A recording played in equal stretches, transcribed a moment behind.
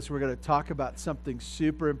We're going to talk about something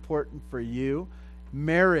super important for you,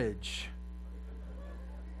 marriage.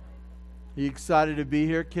 You excited to be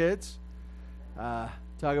here, kids? Talk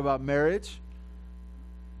about marriage.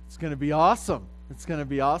 It's going to be awesome. It's going to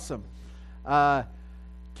be awesome.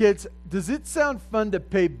 Kids, does it sound fun to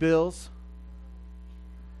pay bills?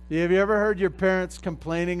 Have you ever heard your parents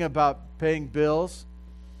complaining about paying bills?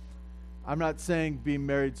 I'm not saying being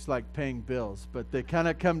married is like paying bills, but they kind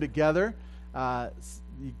of come together.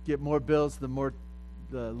 You get more bills the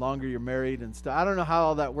longer you're married and stuff. I don't know how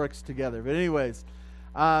all that works together, but anyways,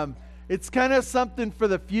 it's kind of something for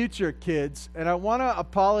the future, kids. And I want to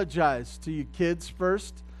apologize to you kids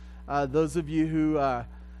first. Those of you who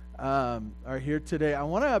are here today, I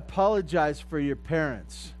want to apologize for your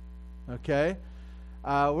parents. Okay,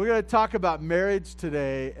 we're going to talk about marriage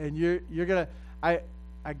today, and you're gonna.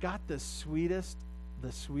 I got the sweetest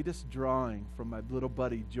drawing from my little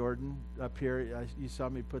buddy Jordan up here. You saw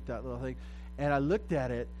me put that little thing, and I looked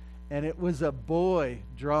at it, and it was a boy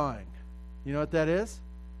drawing. You know what that is?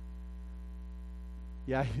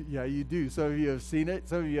 Yeah, you do. Some of you have seen it.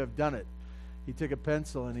 Some of you have done it. He took a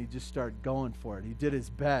pencil and he just started going for it. He did his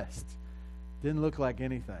best. Didn't look like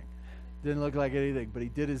anything, but he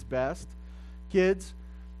did his best. Kids,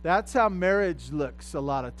 that's how marriage looks a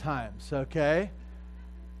lot of times, okay?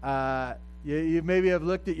 You maybe have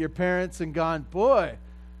looked at your parents and gone, boy,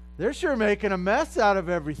 they're sure making a mess out of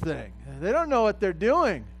everything. They don't know what they're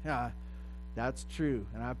doing. Yeah, that's true,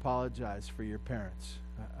 and I apologize for your parents.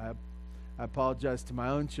 I apologize to my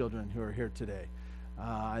own children who are here today.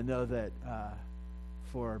 I know that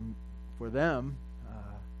for them,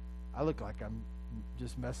 I look like I'm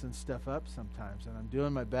just messing stuff up sometimes, and I'm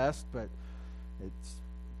doing my best, but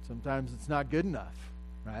sometimes it's not good enough,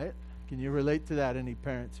 right? Can you relate to that, any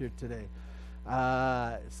parents here today?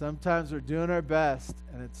 Sometimes we're doing our best,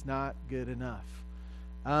 and it's not good enough.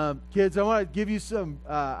 Kids, I want to give you some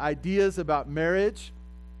ideas about marriage.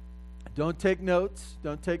 Don't take notes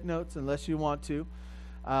unless you want to.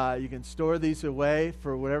 You can store these away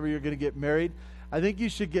for whenever you're going to get married. I think you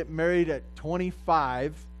should get married at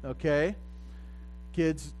 25, okay?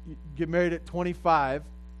 Kids, get married at 25.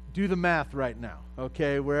 Do the math right now,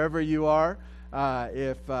 okay? Wherever you are,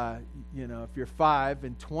 if you're 5,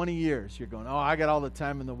 in 20 years, you're going, oh, I got all the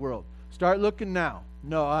time in the world. Start looking now.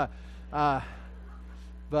 No,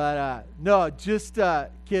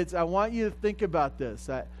 kids, I want you to think about this.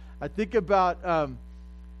 I think about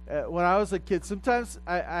when I was a kid, sometimes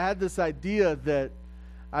I had this idea that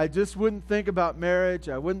I just wouldn't think about marriage.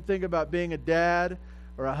 I wouldn't think about being a dad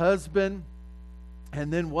or a husband.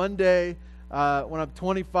 And then one day, when I'm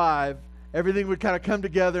 25, everything would kind of come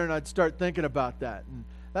together and I'd start thinking about that. And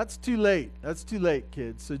that's too late. That's too late,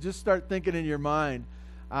 kids. So just start thinking in your mind,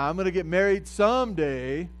 I'm going to get married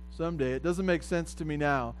someday. It doesn't make sense to me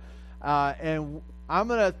now. And I'm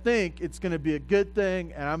going to think it's going to be a good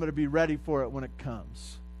thing, and I'm going to be ready for it when it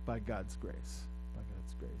comes by God's grace.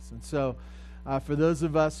 And so for those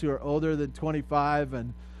of us who are older than 25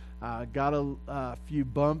 and got a few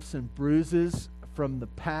bumps and bruises from the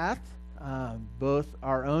path, both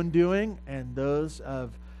our own doing and those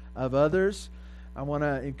of others, I want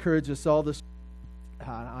to encourage us all this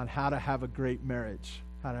on how to have a great marriage.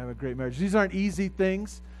 These aren't easy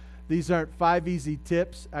things. These aren't 5 easy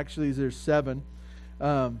tips. Actually, there's 7.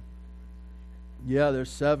 There's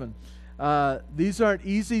 7. These aren't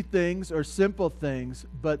easy things or simple things,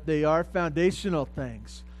 but they are foundational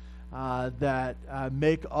things that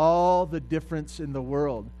make all the difference in the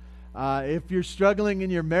world. If you're struggling in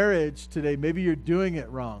your marriage today, maybe you're doing it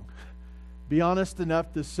wrong. Be honest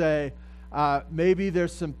enough to say, maybe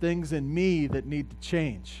there's some things in me that need to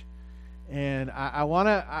change. And I want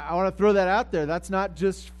to throw that out there. That's not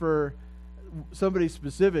just for somebody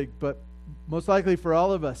specific, but most likely for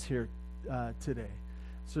all of us here today.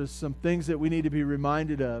 So some things that we need to be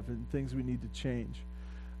reminded of and things we need to change.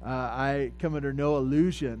 I come under no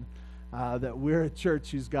illusion that we're a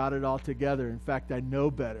church who's got it all together. In fact, I know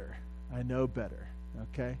better,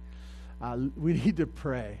 okay? We need to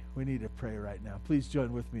pray. We need to pray right now. Please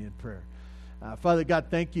join with me in prayer. Father God,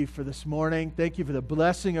 thank you for this morning. Thank you for the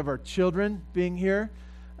blessing of our children being here.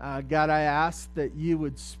 God, I ask that you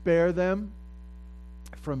would spare them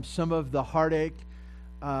from some of the heartache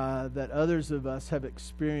that others of us have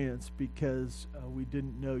experienced because we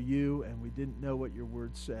didn't know you and we didn't know what your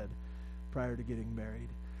word said prior to getting married.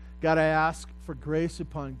 God, I ask for grace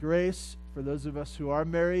upon grace for those of us who are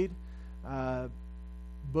married,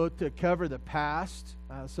 both to cover the past.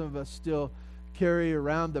 Some of us still carry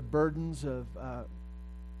around the burdens of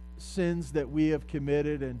sins that we have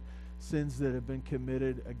committed, and sins that have been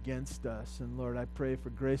committed against us. And Lord, I pray for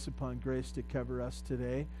grace upon grace to cover us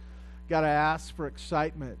today. God, I ask for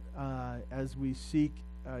excitement as we seek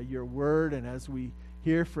your word and as we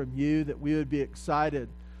hear from you, that we would be excited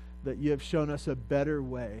that you have shown us a better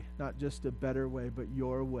way, not just a better way, but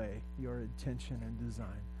your way, your intention and design.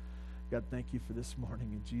 God, thank you for this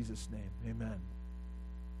morning in Jesus' name. Amen.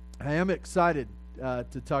 I am excited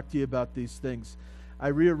to talk to you about these things. I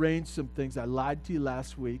rearranged some things. I lied to you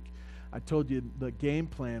last week. I told you the game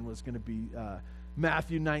plan was going to be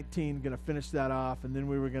Matthew 19, going to finish that off, and then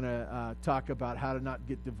we were going to talk about how to not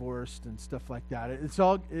get divorced and stuff like that. It's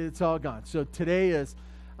all gone. So today is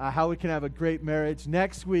how we can have a great marriage.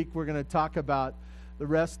 Next week we're going to talk about the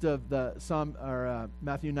rest of the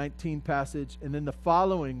Matthew 19 passage, and then the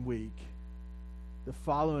following week,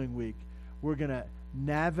 we're going to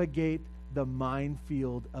navigate the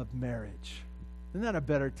minefield of marriage. Isn't that a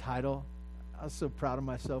better title? I was so proud of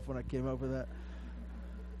myself when I came up with that.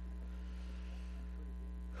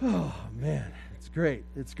 Oh, man. It's great.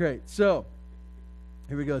 It's great. So,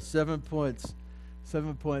 here we go. 7 points.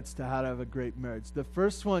 7 points to how to have a great marriage. The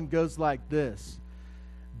first one goes like this.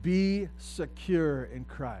 Be secure in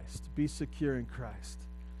Christ. Be secure in Christ.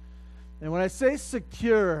 And when I say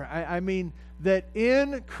secure, I mean that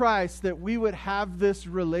in Christ, that we would have this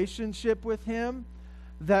relationship with Him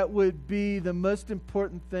that would be the most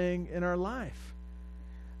important thing in our life.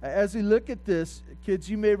 As we look at this,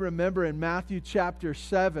 kids, you may remember in Matthew chapter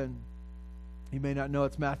 7, you may not know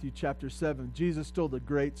it's Matthew chapter 7, Jesus told a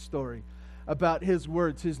great story about His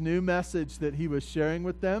words, His new message that He was sharing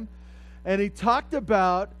with them. And He talked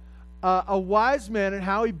about a wise man and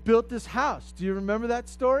how he built this house. Do you remember that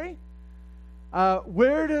story?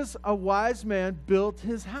 Where does a wise man build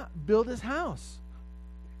his house?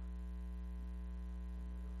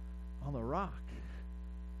 On the rock.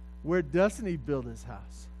 Where doesn't he build his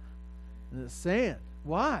house? In the sand.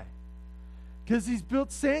 Why? Because he's built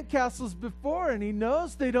sandcastles before and he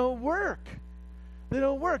knows they don't work. They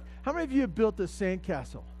don't work. How many of you have built a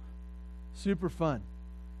sandcastle? Super fun.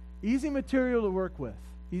 Easy material to work with.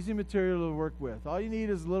 Easy material to work with. All you need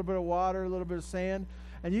is a little bit of water, a little bit of sand,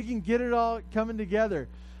 and you can get it all coming together.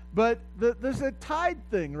 But there's a tide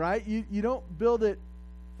thing, right? You don't build it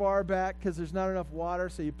far back because there's not enough water,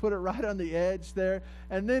 so you put it right on the edge there.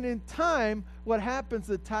 And then in time, what happens,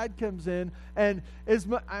 the tide comes in, and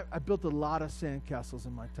I built a lot of sandcastles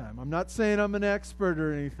in my time. I'm not saying I'm an expert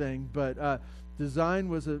or anything, but design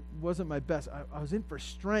wasn't my best. I was in for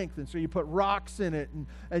strength, and so you put rocks in it,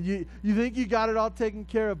 and you think you got it all taken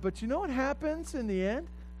care of. But you know what happens in the end?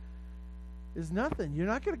 Is nothing. You're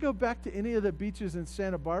not going to go back to any of the beaches in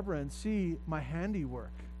Santa Barbara and see my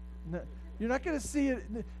handiwork. No, you're not going to see it.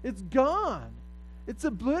 It's gone. It's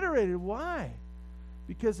obliterated. Why?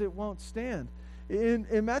 Because it won't stand.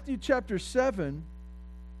 In Matthew chapter 7,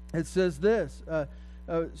 it says this.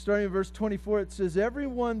 Starting in verse 24, it says,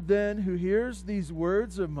 "Everyone then who hears these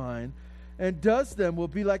words of mine and does them will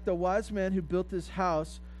be like the wise man who built his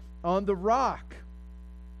house on the rock.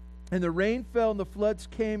 And the rain fell, and the floods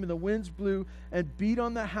came, and the winds blew and beat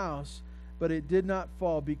on the house, but it did not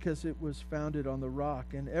fall because it was founded on the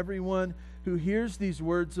rock. And everyone who hears these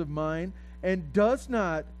words of mine and does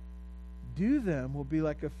not do them will be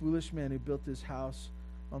like a foolish man who built his house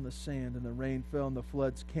on the sand. And the rain fell, and the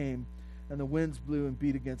floods came, and the winds blew and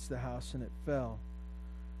beat against the house, and it fell.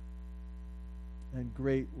 And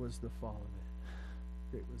great was the fall of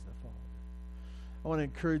it." Great was the fall of it. I want to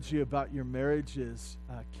encourage you about your marriages,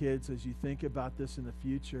 kids, as you think about this in the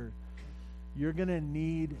future. You're going to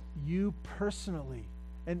need you personally,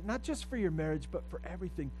 and not just for your marriage, but for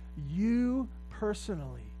everything. You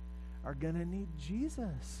personally are going to need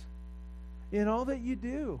Jesus in all that you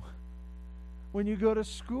do. When you go to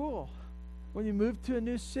school, when you move to a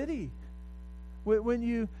new city, when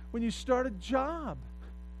you start a job,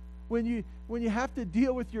 when you have to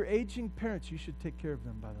deal with your aging parents. You should take care of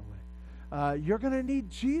them, by the way. You're going to need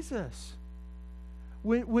Jesus.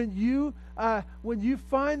 When you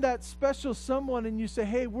find that special someone and you say,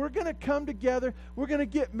 "Hey, we're going to come together, we're going to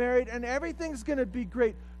get married, and everything's going to be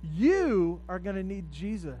great," you are going to need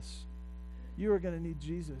Jesus. You are going to need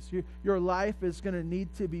Jesus. Your life is going to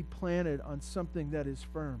need to be planted on something that is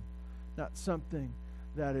firm, not something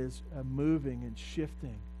that is moving and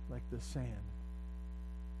shifting like the sand.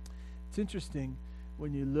 It's interesting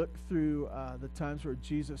when you look through the times where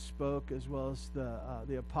Jesus spoke, as well as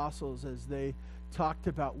the apostles, as they talked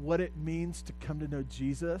about what it means to come to know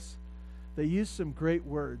Jesus, they used some great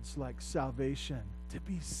words like salvation, to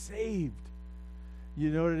be saved. You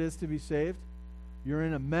know what it is to be saved? You're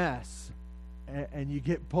in a mess, and you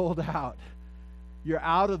get pulled out. You're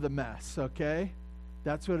out of the mess, okay?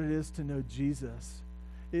 That's what it is to know Jesus.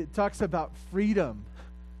 It talks about freedom.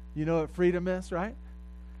 You know what freedom is, right?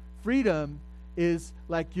 Freedom is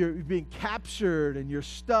like you're being captured and you're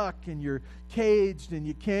stuck and you're caged and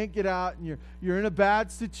you can't get out and you're in a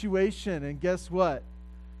bad situation, and guess what?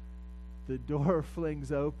 The door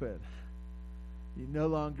flings open. You no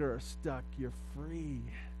longer are stuck. You're free.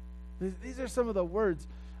 These are some of the words.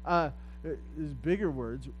 There's bigger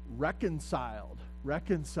words. Reconciled.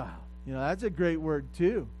 Reconciled. You know, that's a great word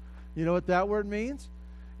too. You know what that word means?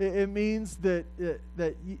 It means that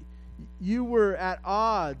you were at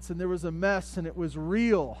odds and there was a mess and it was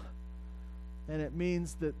real. And it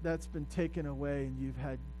means that that's been taken away and you've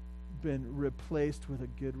been replaced with a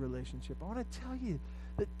good relationship. I want to tell you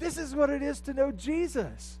that this is what it is to know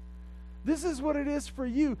Jesus. This is what it is for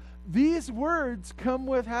you. These words come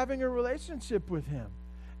with having a relationship with Him.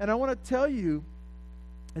 And I want to tell you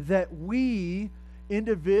that we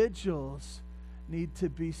individuals need to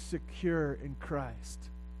be secure in Christ.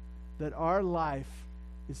 That our life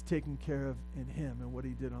is taken care of in Him and what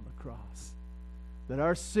He did on the cross. That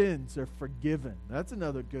our sins are forgiven. That's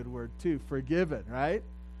another good word too, forgiven, right?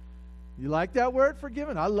 You like that word,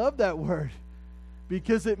 forgiven? I love that word.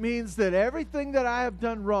 Because it means that everything that I have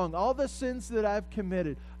done wrong, all the sins that I've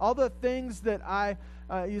committed, all the things that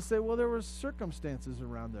you say, well, there were circumstances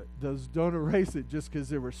around there. Those don't erase it just because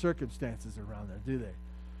there were circumstances around there, do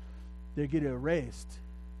they? They get erased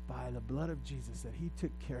by the blood of Jesus, that He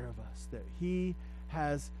took care of us, that He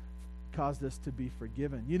has caused us to be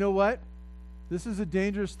forgiven. You know what? This is a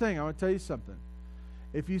dangerous thing. I want to tell you something.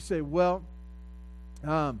 If you say, well,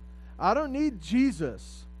 I don't need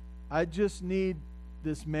Jesus. I just need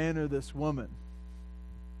this man or this woman.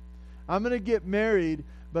 I'm going to get married,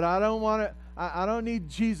 but I don't need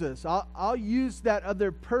Jesus. I'll use that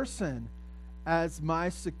other person as my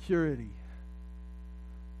security.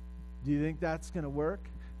 Do you think that's going to work?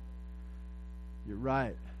 You're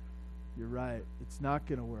right. You're right. It's not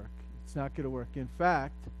going to work. It's not going to work. In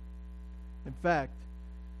fact,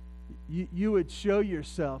 you would show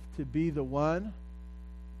yourself to be the one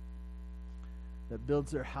that builds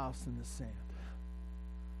their house in the sand.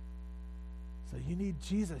 So you need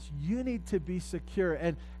Jesus. You need to be secure.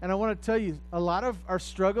 And I want to tell you, a lot of our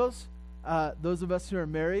struggles, those of us who are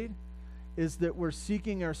married, is that we're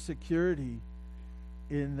seeking our security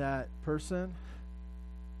in that person,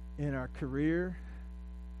 in our career,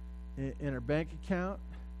 in our bank account,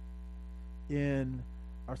 in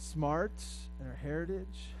our smarts, in our heritage,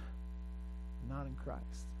 not in Christ.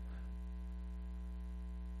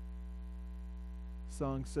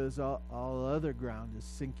 Song says all other ground is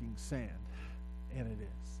sinking sand. And it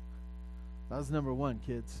is. That was number one,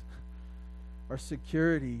 kids. Our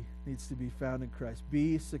security needs to be found in Christ.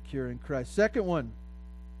 Be secure in Christ. Second one,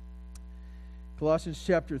 Colossians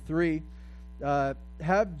chapter 3.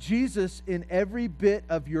 Have Jesus in every bit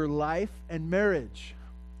of your life and marriage.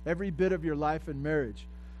 Every bit of your life and marriage.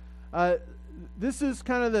 This is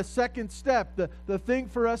kind of the second step, the thing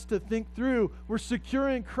for us to think through. We're secure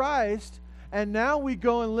in Christ, and now we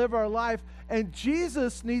go and live our life. And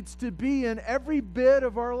Jesus needs to be in every bit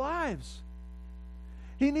of our lives.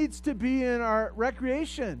 He needs to be in our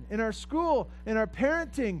recreation, in our school, in our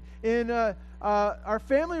parenting, in our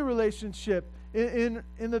family relationship, in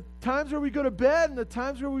the times where we go to bed and the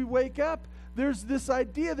times where we wake up. There's this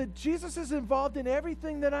idea that Jesus is involved in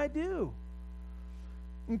everything that I do.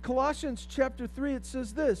 In Colossians chapter 3, it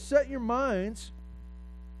says this: set your minds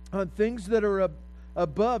on things that are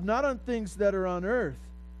above, not on things that are on earth.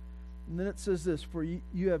 And then it says this: for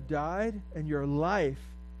you have died, and your life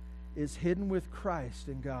is hidden with Christ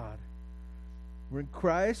in God. When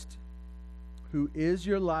Christ, who is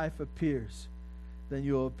your life, appears, then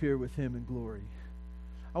you will appear with Him in glory.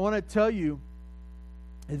 I want to tell you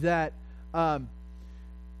that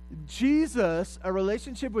Jesus, a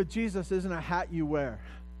relationship with Jesus, isn't a hat you wear.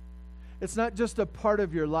 It's not just a part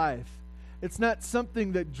of your life. It's not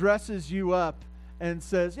something that dresses you up and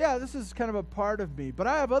says, yeah, this is kind of a part of me, but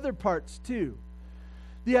I have other parts too.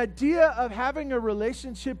 The idea of having a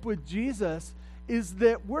relationship with Jesus is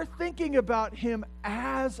that we're thinking about Him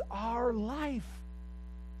as our life.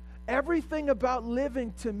 Everything about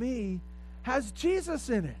living to me has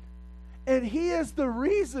Jesus in it, and He is the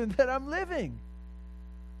reason that I'm living.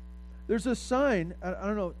 There's a sign, I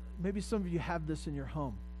don't know, maybe some of you have this in your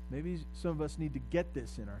home. Maybe some of us need to get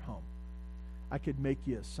this in our home. I could make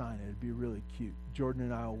you a sign. It'd be really cute. Jordan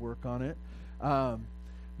and I will work on it.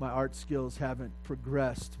 My art skills haven't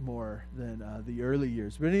progressed more than the early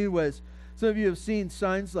years. But anyways, some of you have seen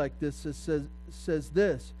signs like this that says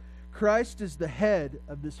this: Christ is the head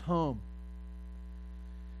of this home,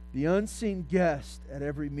 the unseen guest at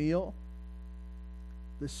every meal,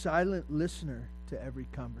 the silent listener to every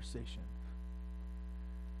conversation.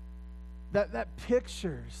 That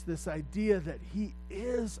pictures this idea that He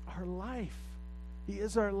is our life. He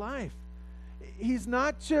is our life. He's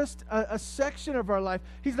not just a section of our life.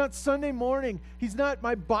 He's not Sunday morning. He's not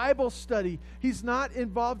my Bible study. He's not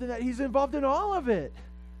involved in that. He's involved in all of it,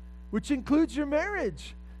 which includes your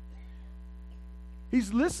marriage.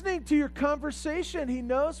 He's listening to your conversation. He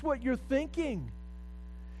knows what you're thinking.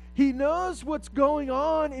 He knows what's going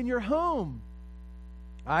on in your home.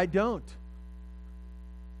 I don't.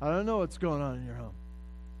 I don't know what's going on in your home.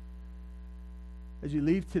 As you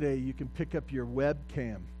leave today, you can pick up your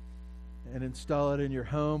webcam and install it in your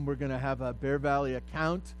home. We're going to have a Bear Valley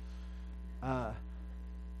account. I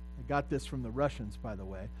got this from the Russians, by the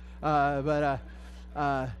way.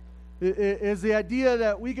 It is the idea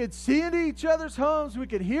that we could see into each other's homes. We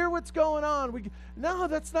could hear what's going on. No,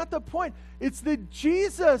 that's not the point. It's that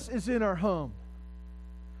Jesus is in our home.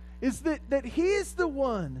 It's that He's the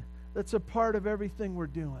one that's a part of everything we're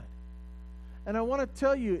doing. And I want to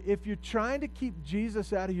tell you, if you're trying to keep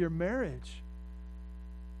Jesus out of your marriage,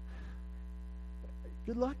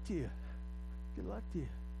 good luck to you. Good luck to you.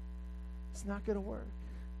 It's not going to work.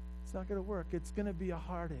 It's not going to work. It's going to be a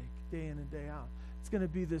heartache day in and day out. It's going to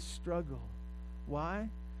be this struggle. Why?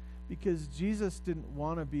 Because Jesus didn't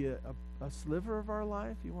want to be a sliver of our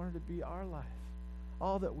life. He wanted to be our life.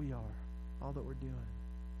 All that we are. All that we're doing.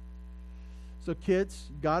 So kids,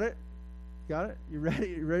 got it? Got it? You ready?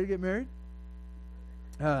 You ready to get married?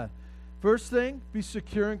 First thing, be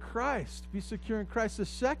secure in Christ. Be secure in Christ. The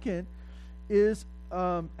second is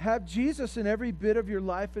have Jesus in every bit of your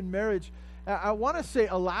life and marriage. I want to say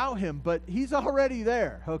allow Him, but He's already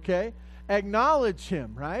there, okay? Acknowledge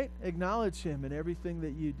Him, right? Acknowledge Him in everything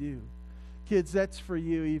that you do. Kids, that's for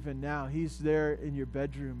you even now. He's there in your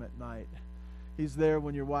bedroom at night. He's there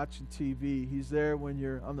when you're watching TV. He's there when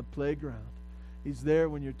you're on the playground. He's there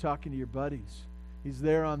when you're talking to your buddies. He's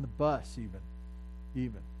there on the bus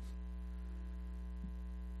even.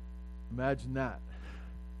 Imagine that.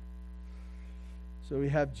 So we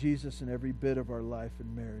have Jesus in every bit of our life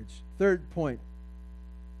and marriage. Third point,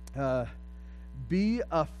 be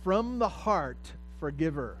a from the heart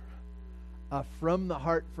forgiver. A from the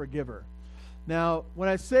heart forgiver. Now, when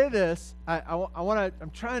I say this,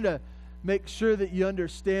 I'm trying to make sure that you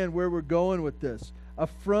understand where we're going with this. A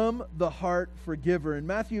from the heart forgiver. In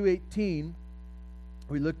Matthew 18,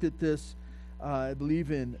 we looked at this, I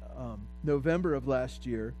believe in November of last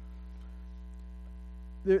year.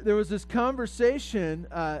 There was this conversation.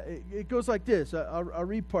 It goes like this. I'll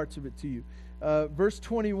read parts of it to you. Verse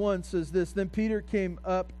 21 says this, Then Peter came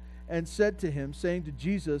up and said to Him, saying to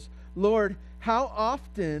Jesus, Lord, how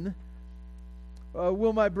often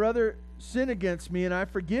will my brother sin against me and I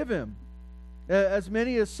forgive him? As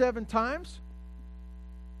many as 7 times?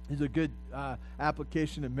 Is a good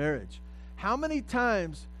application in marriage. How many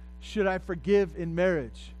times should I forgive in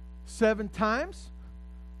marriage? 7 times?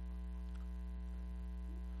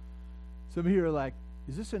 Some of you are like,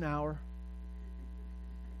 is this an hour?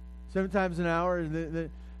 7 times an hour?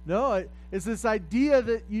 No, it's this idea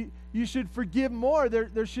that you should forgive more.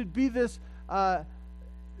 There should be this,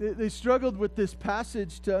 they struggled with this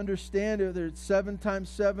passage to understand whether it's 7 times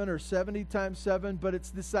 7 or 70 times 7, but it's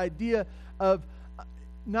this idea of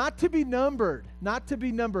not to be numbered,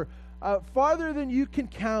 farther than you can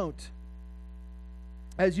count.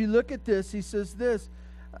 As you look at this, he says this,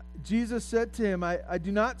 Jesus said to him, I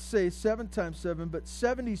do not say 7 times 7, but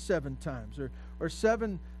 77 times, or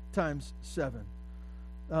 7 times 7.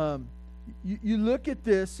 You look at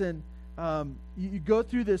this and you go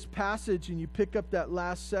through this passage and you pick up that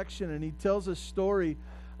last section, and he tells a story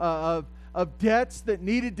of debts that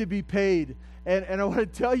needed to be paid. And I want to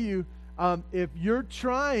tell you, if you're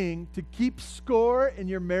trying to keep score in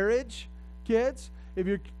your marriage, kids, if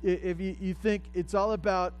you think it's all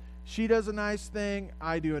about she does a nice thing,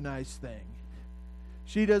 I do a nice thing.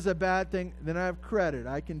 She does a bad thing, then I have credit.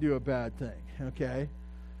 I can do a bad thing, okay?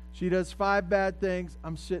 She does 5 bad things,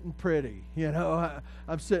 I'm sitting pretty.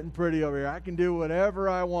 I'm sitting pretty over here. I can do whatever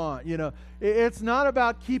I want. It's not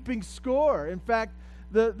about keeping score. In fact,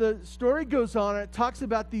 the story goes on and it talks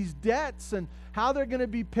about these debts and how they're going to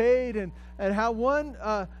be paid, and how one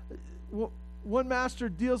master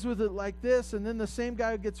deals with it like this, and then the same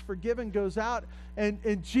guy who gets forgiven goes out,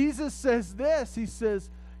 and Jesus says this. He says,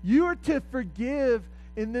 you are to forgive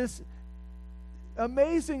in this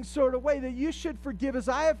amazing sort of way, that you should forgive as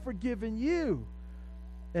I have forgiven you.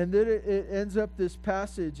 And then it ends up this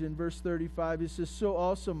passage in verse 35. It says, so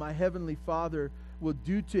also my heavenly Father will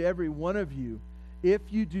do to every one of you if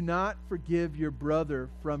you do not forgive your brother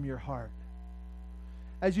from your heart.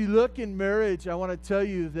 as you look in marriage, I want to tell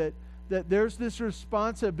you that there's this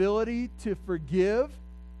responsibility to forgive,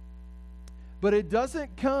 but it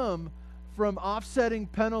doesn't come from offsetting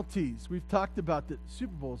penalties. We've talked about the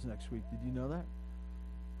Super Bowl's next week. Did you know that?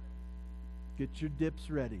 Get your dips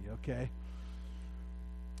ready, okay?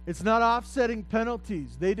 It's not offsetting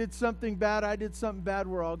penalties. They did something bad, I did something bad,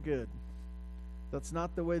 we're all good. That's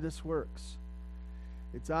not the way this works.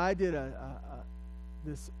 It's I did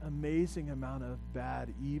this amazing amount of bad,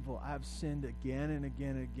 evil. I've sinned again and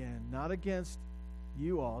again and again. Not against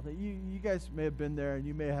you all. That you guys may have been there and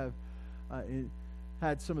you may have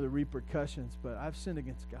had some of the repercussions, but I've sinned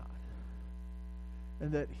against God.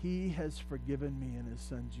 And that He has forgiven me in His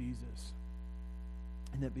Son Jesus.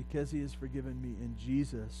 And that because He has forgiven me in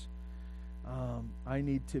Jesus, I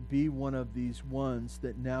need to be one of these ones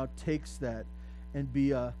that now takes that and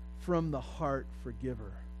be a from the heart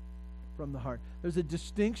forgiver. From the heart. There's a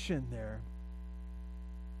distinction there.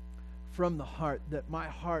 From the heart, that my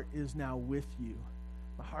heart is now with you.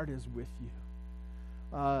 My heart is with you.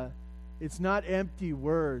 It's not empty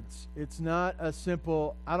words. It's not a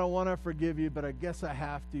simple, I don't want to forgive you, but I guess I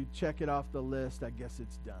have to. Check it off the list. I guess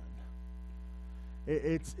it's done.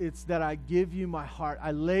 It's that I give you my heart.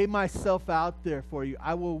 I lay myself out there for you.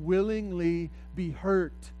 I will willingly be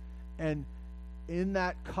hurt. And in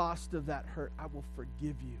that cost of that hurt, I will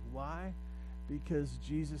forgive you. Why? Because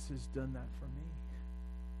Jesus has done that for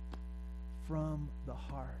me. From the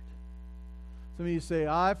heart. Some of you say,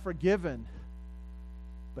 I've forgiven.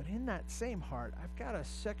 But in that same heart, I've got a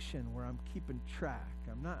section where I'm keeping track.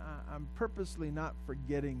 I'm purposely not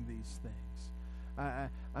forgetting these things.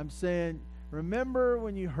 I'm saying, remember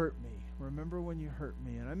when you hurt me. Remember when you hurt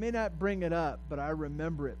me. And I may not bring it up, but I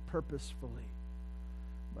remember it purposefully.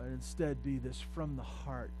 But instead be this from the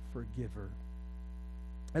heart forgiver.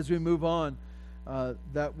 As we move on,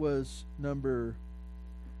 that was number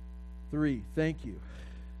 3. Thank you.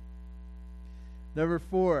 Number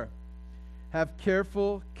 4, have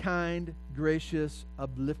careful, kind, gracious,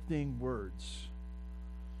 uplifting words.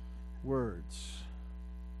 Words.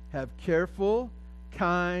 Have careful,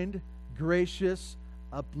 kind, gracious,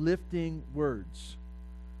 uplifting words.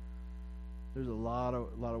 There's a lot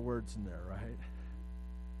of words in there, right?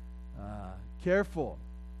 Careful.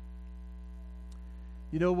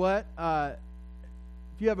 You know what?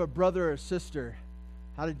 If you have a brother or sister,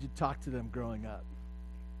 how did you talk to them growing up?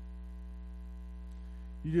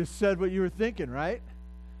 You just said what you were thinking, right?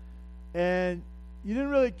 And you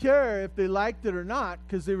didn't really care if they liked it or not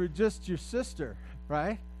because they were just your sister,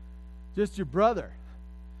 right? Just your brother.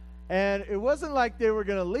 And it wasn't like they were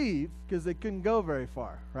going to leave because they couldn't go very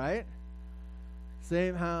far, right?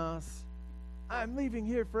 Same house. I'm leaving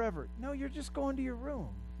here forever. No, you're just going to your room,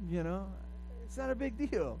 you know. It's not a big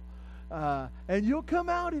deal. And you'll come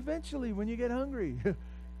out eventually when you get hungry.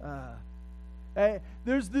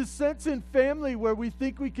 There's this sense in family where we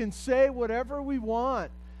think we can say whatever we want,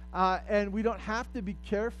 and we don't have to be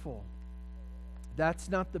careful. That's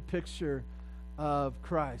not the picture of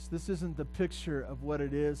Christ. This isn't the picture of what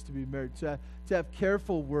it is to be married. To have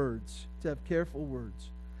careful words, to have careful words,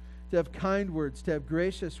 to have kind words, to have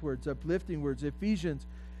gracious words, uplifting words. Ephesians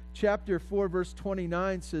chapter 4, verse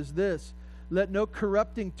 29 says this, let no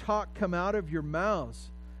corrupting talk come out of your mouths.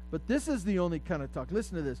 But this is the only kind of talk.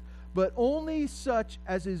 Listen to this. But only such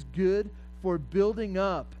as is good for building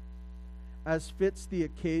up, as fits the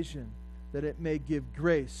occasion, that it may give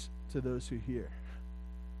grace to those who hear.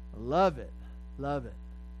 Love it. Love it.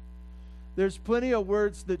 There's plenty of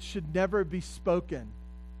words that should never be spoken.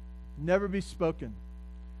 Never be spoken.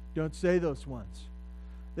 Don't say those ones.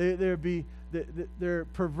 They're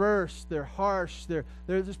perverse. They're harsh.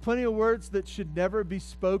 There's plenty of words that should never be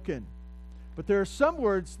spoken. But there are some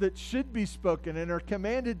words that should be spoken and are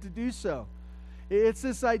commanded to do so. It's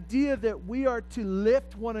this idea that we are to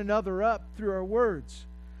lift one another up through our words.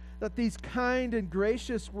 That these kind and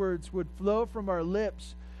gracious words would flow from our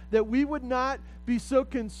lips. That we would not be so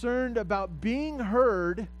concerned about being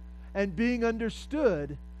heard and being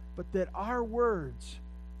understood, but that our words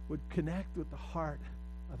would connect with the heart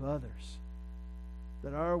of others.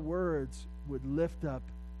 That our words would lift up,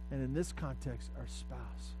 and in this context, our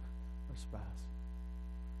spouse. Our spouse.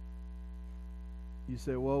 You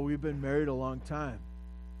say, well, we've been married a long time.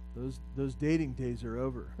 Those dating days are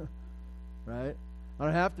over. Right? I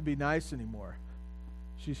don't have to be nice anymore.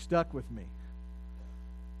 She's stuck with me.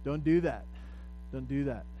 Don't do that. Don't do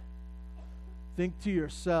that. Think to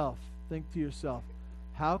yourself,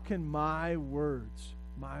 how can my words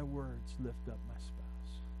lift up my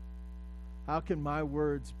spouse? How can my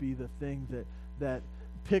words be the thing that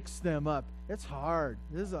picks them up? It's hard.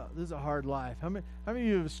 This is a hard life. How many of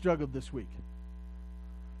you have struggled this week?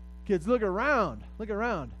 Kids, look around. Look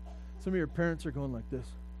around. Some of your parents are going like this.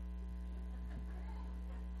 I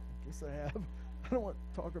guess I have. I don't want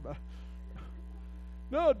to talk about it.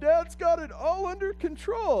 No, Dad's got it all under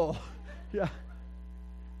control. Yeah.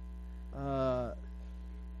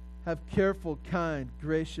 Have careful, kind,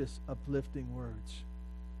 gracious, uplifting words.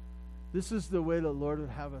 This is the way the Lord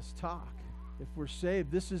would have us talk. If we're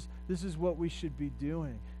saved, this is what we should be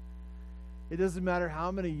doing. It doesn't matter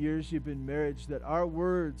how many years you've been married, that our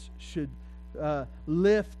words should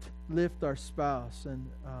lift our spouse. And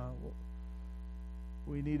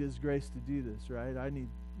we need His grace to do this, right? I need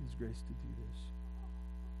His grace to do this.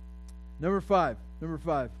 Number five.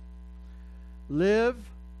 Live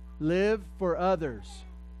for others.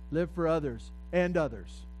 Live for others and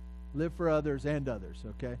others. Live for others and others,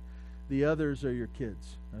 okay? The others are your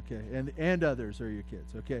kids, okay? And others are your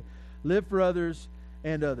kids, okay? Live for others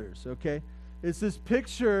and others, okay? It's this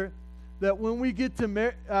picture that when we get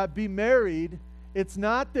to be married, it's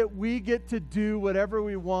not that we get to do whatever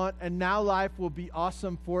we want and now life will be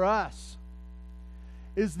awesome for us.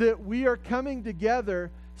 Is that we are coming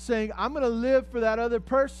together saying, I'm going to live for that other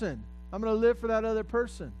person. I'm going to live for that other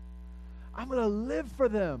person. I'm going to live for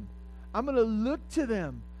them. I'm going to look to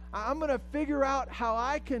them. I'm going to figure out how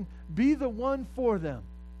I can be the one for them.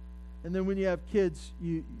 And then when you have kids,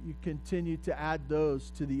 you continue to add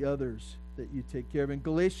those to the others that you take care of. In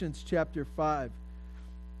Galatians chapter 5,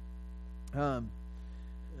 I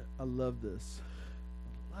love this.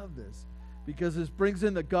 I love this because this brings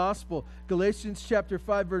in the gospel. Galatians chapter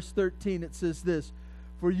 5, verse 13, it says this,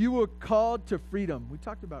 for you were called to freedom. We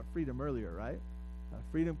talked about freedom earlier, right?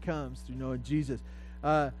 Freedom comes through knowing Jesus.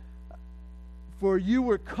 For you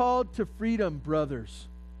were called to freedom, brothers.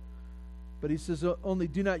 But he says, only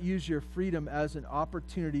do not use your freedom as an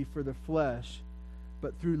opportunity for the flesh,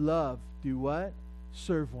 but through love, do what?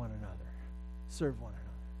 Serve one another. Serve one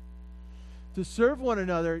another. To serve one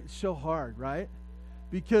another is so hard, right?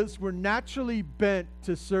 Because we're naturally bent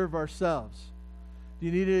to serve ourselves. Do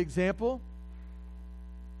you need an example?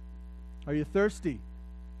 Are you thirsty?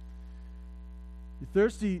 You're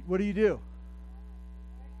thirsty, what do? You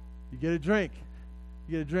get a drink.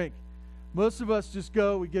 You get a drink. Most of us just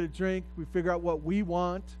go, we get a drink, we figure out what we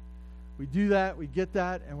want, we do that, we get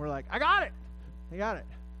that, and we're like, I got it.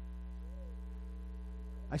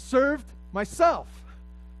 I served myself.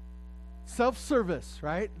 Self-service,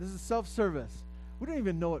 right? This is self-service. We don't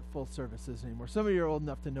even know what full service is anymore. Some of you are old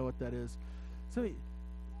enough to know what that is. So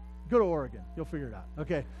go to Oregon. You'll figure it out.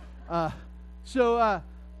 Okay.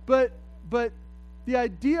 But the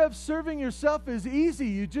idea of serving yourself is easy.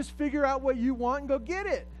 You just figure out what you want and go get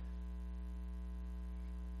it.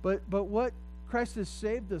 But what Christ has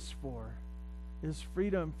saved us for is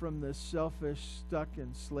freedom from this selfish, stuck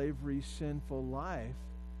in slavery, sinful life.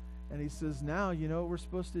 And he says, now, you know what we're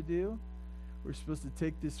supposed to do? We're supposed to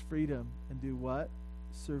take this freedom and do what?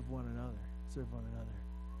 Serve one another. Serve one another.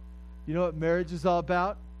 You know what marriage is all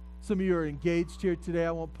about? Some of you are engaged here today.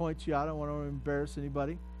 I won't point you out. I don't want to embarrass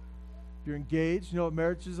anybody. If you're engaged, you know what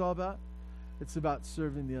marriage is all about? It's about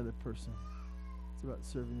serving the other person. It's about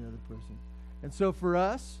serving the other person. And so for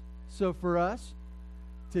us,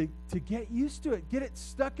 to get used to it, get it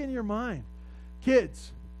stuck in your mind.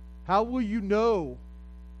 Kids, how will you know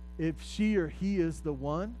if she or he is the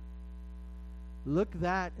one? Look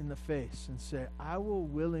that in the face and say, I will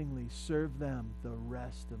willingly serve them the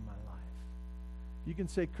rest of my life. You can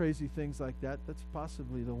say crazy things like that. That's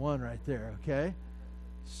possibly the one right there, okay?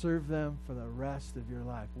 Serve them for the rest of your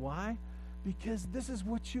life. Why? Because this is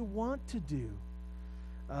what you want to do.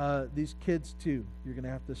 These kids, too, you're going to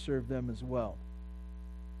have to serve them as well.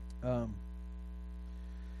 That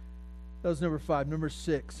was number 5. Number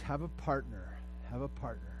 6, have a partner. Have a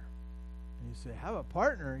partner. And you say, have a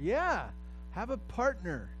partner? Yeah, have a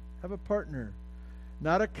partner. Have a partner.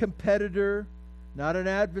 Not a competitor, not an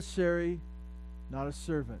adversary, not a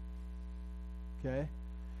servant. Okay?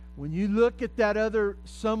 When you look at that other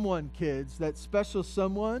someone, kids, that special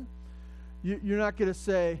someone, you're not going to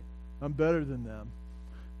say, I'm better than them.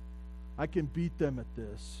 I can beat them at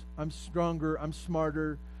this. I'm stronger. I'm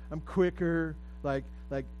smarter. I'm quicker.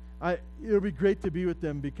 It'll be great to be with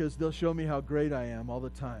them because they'll show me how great I am all the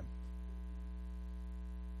time.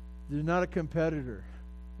 They're not a competitor.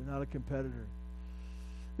 They're not a competitor.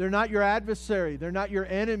 They're not your adversary. They're not your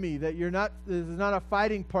enemy. This is not a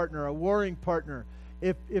fighting partner, a warring partner.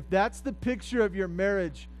 If that's the picture of your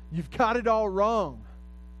marriage, you've got it all wrong.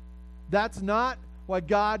 That's not why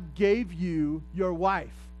God gave you your wife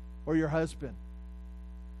or your husband.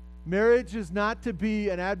 Marriage is not to be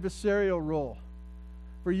an adversarial role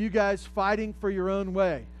for you guys fighting for your own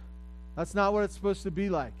way. That's not what it's supposed to be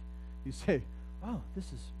like. You say, Oh, this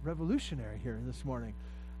is revolutionary here this morning.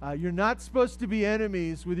 You're not supposed to be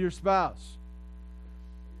enemies with your spouse.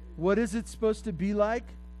 What is it supposed to be like?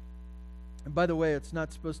 And by the way, it's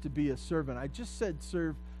not supposed to be a servant. I just said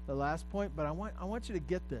serve the last point, but I want you to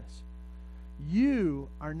get this. You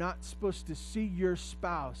are not supposed to see your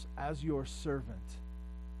spouse as your servant.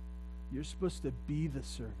 You're supposed to be the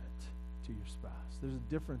servant to your spouse. There's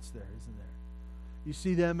a difference there, isn't there? You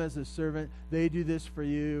see them as a servant. They do this for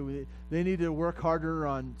you. They need to work harder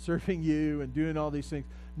on serving you and doing all these things.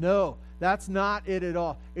 No, that's not it at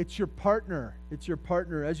all. It's your partner. It's your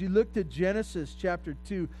partner. As you look to Genesis chapter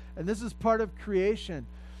 2, and this is part of creation,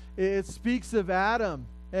 it speaks of Adam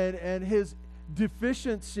and his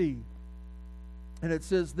deficiency. And it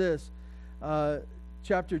says this,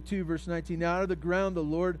 chapter 2, verse 19, "Now out of the ground the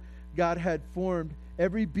Lord God had formed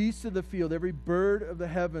every beast of the field, every bird of the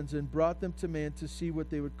heavens, and brought them to man to see what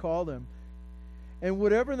they would call them. And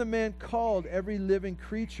whatever the man called every living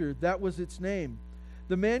creature, that was its name.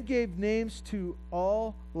 The man gave names to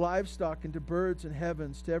all livestock and to birds in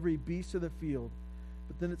heavens, to every beast of the field."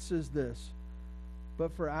 But then it says this,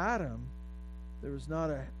 "But for Adam there was not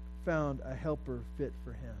found a helper fit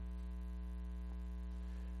for him."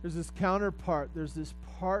 There's this counterpart, there's this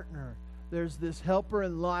partner, there's this helper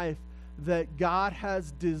in life that God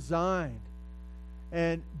has designed.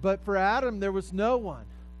 But for Adam, there was no one.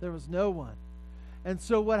 There was no one. And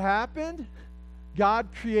so what happened? God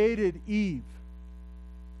created Eve.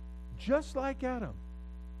 Just like Adam.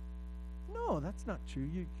 No, that's not true.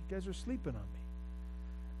 You guys are sleeping on me.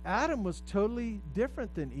 Adam was totally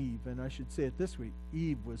different than Eve. And I should say it this way.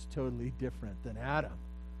 Eve was totally different than Adam.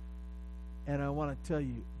 And I want to tell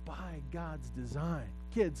you, by God's design.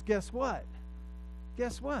 Kids, guess what?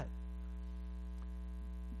 Guess what?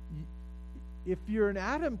 If you're an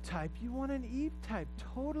Adam type, you want an Eve type,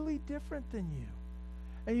 totally different than you.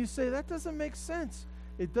 And you say, that doesn't make sense.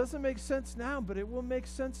 It doesn't make sense now, but it will make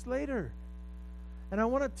sense later. And I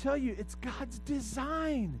want to tell you, it's God's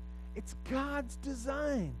design. It's God's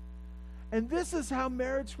design. And this is how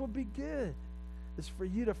marriage will be good, is for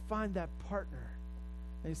you to find that partner.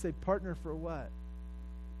 And you say, partner for what?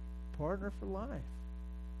 Partner for life.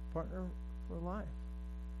 Partner for life.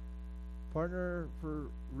 Partner for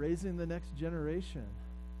raising the next generation.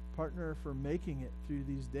 Partner for making it through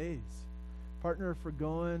these days. Partner for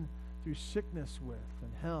going through sickness with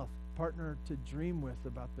and health. Partner to dream with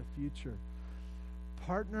about the future.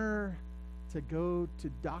 Partner to go to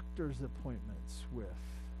doctor's appointments with.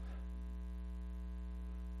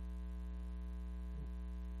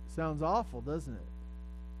 Sounds awful, doesn't it?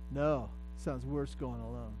 No, sounds worse going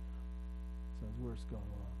alone. Sounds worse going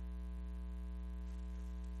alone.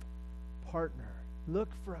 Partner. Look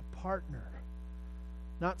for a partner.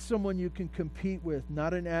 Not someone you can compete with,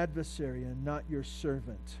 not an adversary, and not your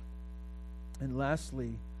servant. And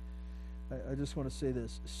lastly, I just want to say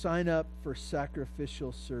this. Sign up for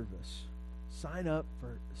sacrificial service. Sign up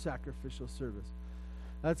for sacrificial service.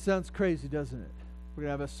 That sounds crazy, doesn't it? We're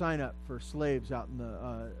going to have a sign up for slaves out in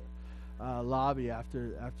the lobby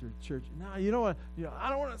after church. No, you don't want. I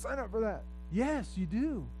don't want to sign up for that. Yes, you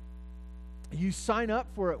do. You sign up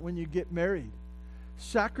for it when you get married.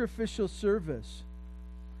 Sacrificial service.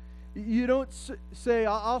 You don't say,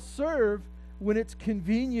 I'll serve when it's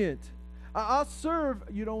convenient. I'll serve.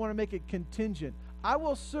 You don't want to make it contingent. I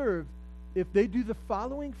will serve if they do the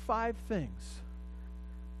following 5 things.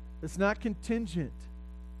 It's not contingent.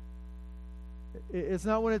 It's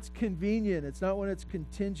not when it's convenient. It's not when it's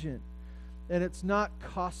contingent. And it's not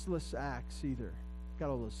costless acts either. Got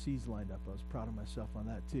all those C's lined up. I was proud of myself on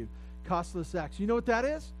that too. Costless acts. You know what that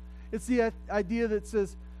is? It's the idea that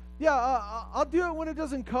says, yeah, I'll do it when it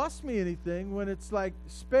doesn't cost me anything, when it's like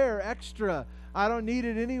spare, extra. I don't need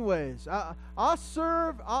it anyways. I'll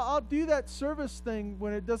serve. I'll do that service thing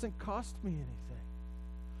when it doesn't cost me anything.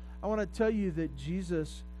 I want to tell you that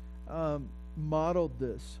Jesus modeled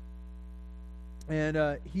this.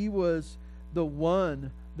 And he was the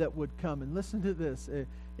one that would come. And listen to this.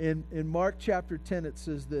 In Mark chapter 10, it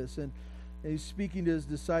says this. And he's speaking to his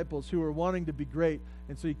disciples who are wanting to be great.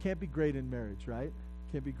 And so you can't be great in marriage, right?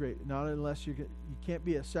 Can't be great. Not unless you can't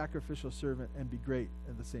be a sacrificial servant and be great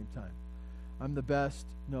at the same time. I'm the best.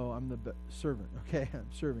 No, I'm the servant. Okay, I'm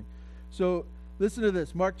serving. So listen to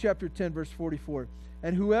this. Mark chapter 10, verse 44.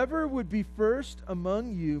 "And whoever would be first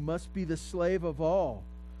among you must be the slave of all.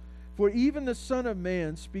 For even the Son of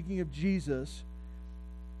Man," speaking of Jesus,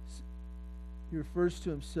 he refers to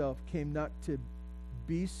himself, "came not to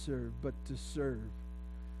be served, but to serve,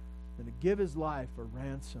 and to give his life a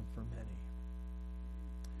ransom for many."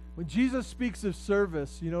 When Jesus speaks of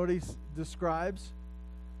service, you know what he describes?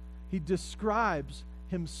 He describes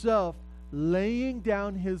himself laying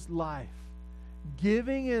down his life,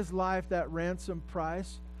 giving his life that ransom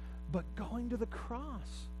price, but going to the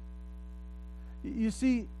cross. You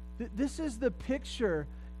see, this is the picture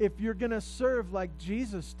if you're going to serve like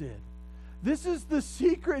Jesus did. This is the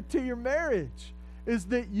secret to your marriage, is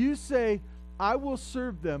that you say, I will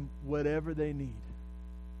serve them whatever they need.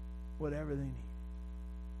 Whatever they need.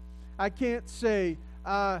 I can't say,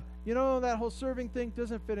 that whole serving thing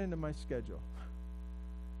doesn't fit into my schedule.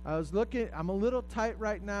 I was looking, I'm a little tight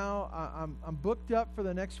right now. I'm booked up for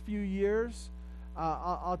the next few years.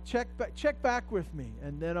 I'll check back with me,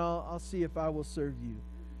 and then I'll see if I will serve you.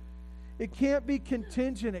 It can't be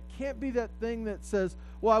contingent. It can't be that thing that says,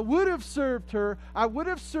 well, I would have served her, I would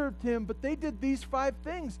have served him, but they did these 5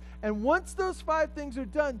 things. And once those 5 things are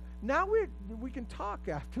done, now we can talk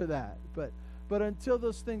after that. But until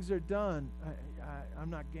those things are done,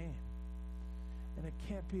 I'm not game. And it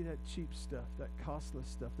can't be that cheap stuff, that costless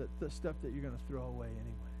stuff, the stuff that you're going to throw away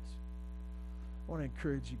anyways. I want to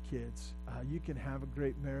encourage you kids. You can have a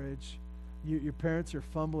great marriage. Your parents are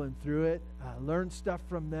fumbling through it. Learn stuff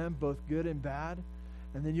from them, both good and bad.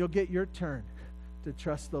 And then you'll get your turn to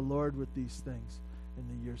trust the Lord with these things in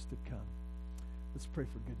the years to come. Let's pray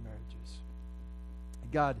for good marriages.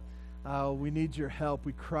 God, we need your help.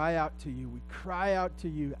 We cry out to you. We cry out to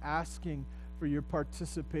you asking for your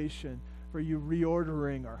participation, for you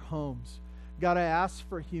reordering our homes. God, I ask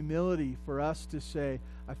for humility for us to say,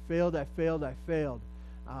 I failed.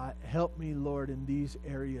 Help me, Lord, in these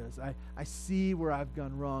areas. I see where I've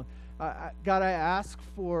gone wrong. God, I ask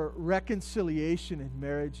for reconciliation in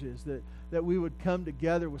marriages, that we would come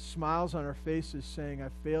together with smiles on our faces saying, I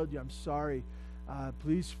failed you, I'm sorry,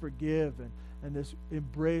 please forgive, and this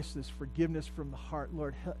embrace, this forgiveness from the heart.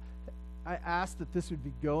 Lord, I ask that this would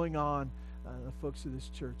be going on, the folks of this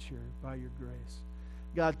church here, by your grace.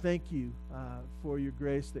 God, thank you for your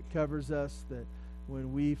grace that covers us, that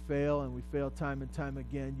when we fail, and we fail time and time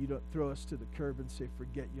again, you don't throw us to the curb and say,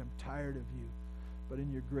 forget you, I'm tired of you. But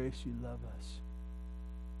in your grace, you love us.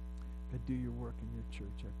 God, do your work in your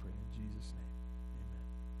church, I pray in Jesus'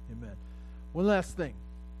 name. Amen. Amen. One last thing.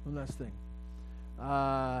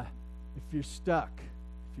 If you're stuck,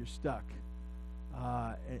 and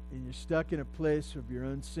you're stuck in a place of your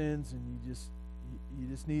own sins, and you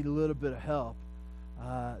just need a little bit of help,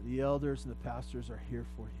 the elders and the pastors are here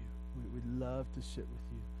for you. We'd love to sit with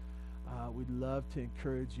you. We'd love to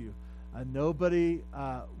encourage you. Nobody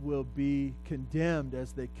will be condemned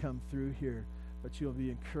as they come through here, but you'll be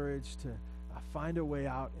encouraged to find a way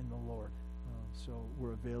out in the Lord. So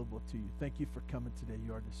we're available to you. Thank you for coming today.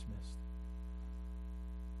 You are dismissed.